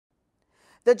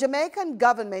The Jamaican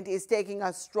government is taking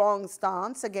a strong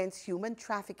stance against human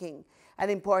trafficking. An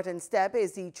important step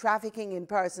is the Trafficking in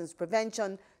Persons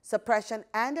Prevention, Suppression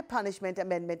and Punishment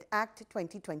Amendment Act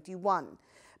 2021.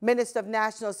 Minister of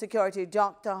National Security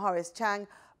Dr. Horace Chang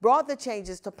brought the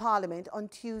changes to Parliament on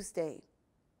Tuesday.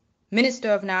 Minister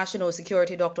of National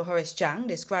Security Dr. Horace Chang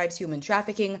describes human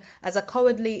trafficking as a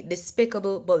cowardly,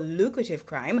 despicable but lucrative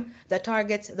crime that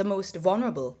targets the most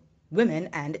vulnerable, women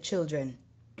and children.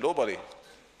 Globally,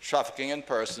 trafficking in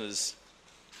persons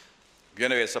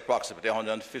generates approximately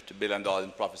 $150 billion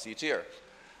in profits each year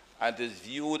and is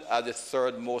viewed as the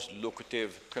third most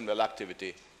lucrative criminal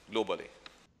activity globally.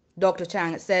 Dr.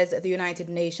 Chang says the United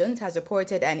Nations has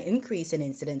reported an increase in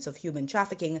incidents of human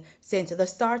trafficking since the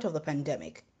start of the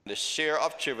pandemic. The share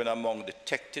of children among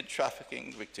detected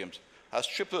trafficking victims has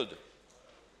tripled,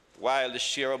 while the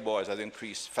share of boys has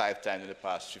increased 5 times in the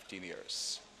past 15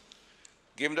 years.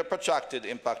 Given the protracted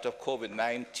impact of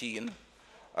COVID-19,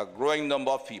 a growing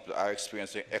number of people are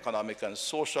experiencing economic and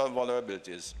social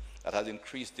vulnerabilities that has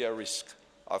increased their risk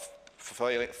of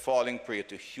falling prey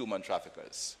to human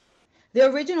traffickers. The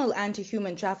original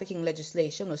anti-human trafficking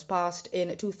legislation was passed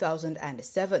in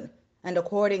 2007, and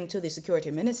according to the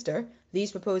Security Minister,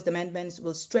 these proposed amendments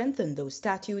will strengthen those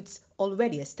statutes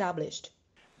already established.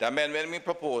 The amendment we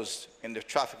proposed in the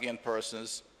Trafficking in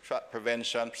Persons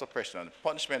Prevention, Suppression and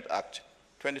Punishment Act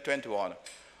 2021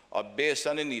 are based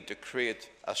on the need to create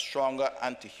a stronger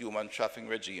anti-human trafficking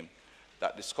regime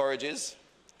that discourages,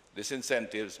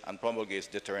 disincentives and promulgates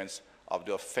deterrence of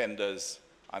the offenders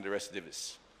and the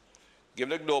recidivists.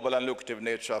 Given the global and lucrative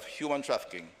nature of human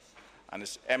trafficking and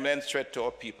its imminent threat to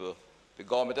our people, the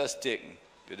government has taken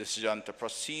the decision to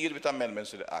proceed with amendments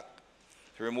to the Act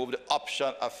to remove the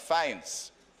option of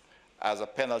fines as a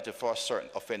penalty for certain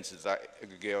offences that are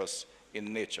egregious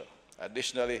in nature.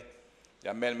 Additionally, the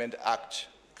Amendment Act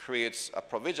creates a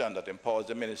provision that empowers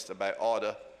the Minister by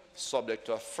order, subject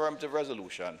to affirmative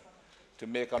resolution, to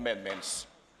make amendments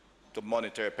to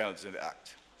monetary penalties in the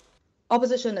Act.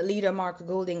 Opposition leader Mark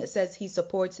Golding says he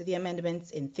supports the amendments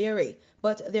in theory,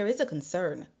 but there is a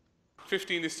concern.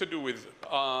 15 is to do with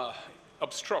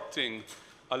obstructing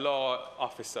a law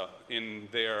officer in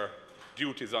their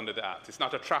duties under the Act. It's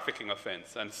not a trafficking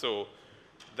offense, and so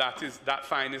that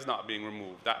fine is not being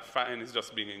removed. That fine is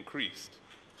just being increased.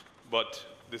 But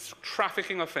these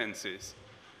trafficking offenses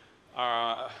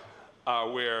are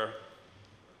where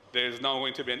there is now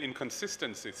going to be an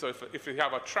inconsistency. So if you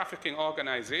have a trafficking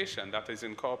organization that is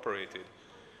incorporated,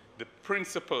 the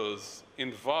principals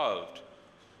involved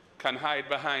can hide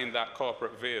behind that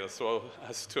corporate veil so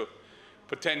as to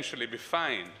potentially be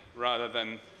fined rather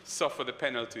than suffer the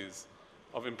penalties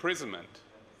of imprisonment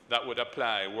that would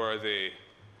apply were they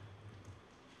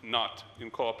not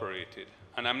incorporated.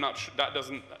 And I'm not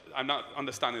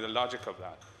understanding the logic of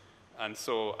that. And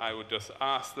so I would just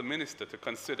ask the minister to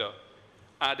consider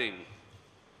adding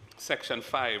section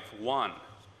 5(1)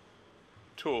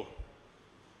 to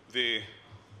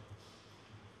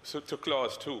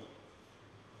clause 2,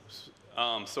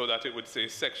 so that it would say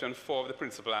section 4 of the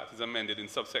Principal Act is amended in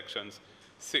subsections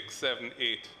 6, 7,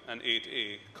 8, and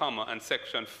 8A, comma, and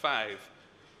section 5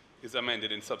 is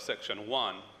amended in subsection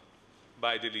 1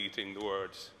 by deleting the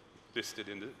words listed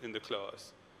in the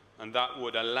clause. And that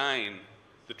would align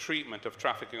the treatment of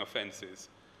trafficking offenses,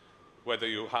 whether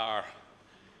you are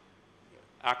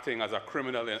acting as a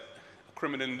criminal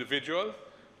individual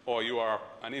or you are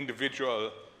an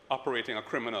individual operating a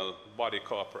criminal body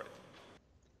corporate.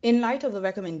 In light of the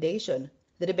recommendation,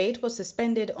 the debate was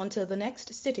suspended until the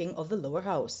next sitting of the lower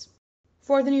house.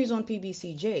 For the news on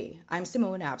PBCJ, I'm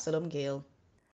Simone Absalom Gale.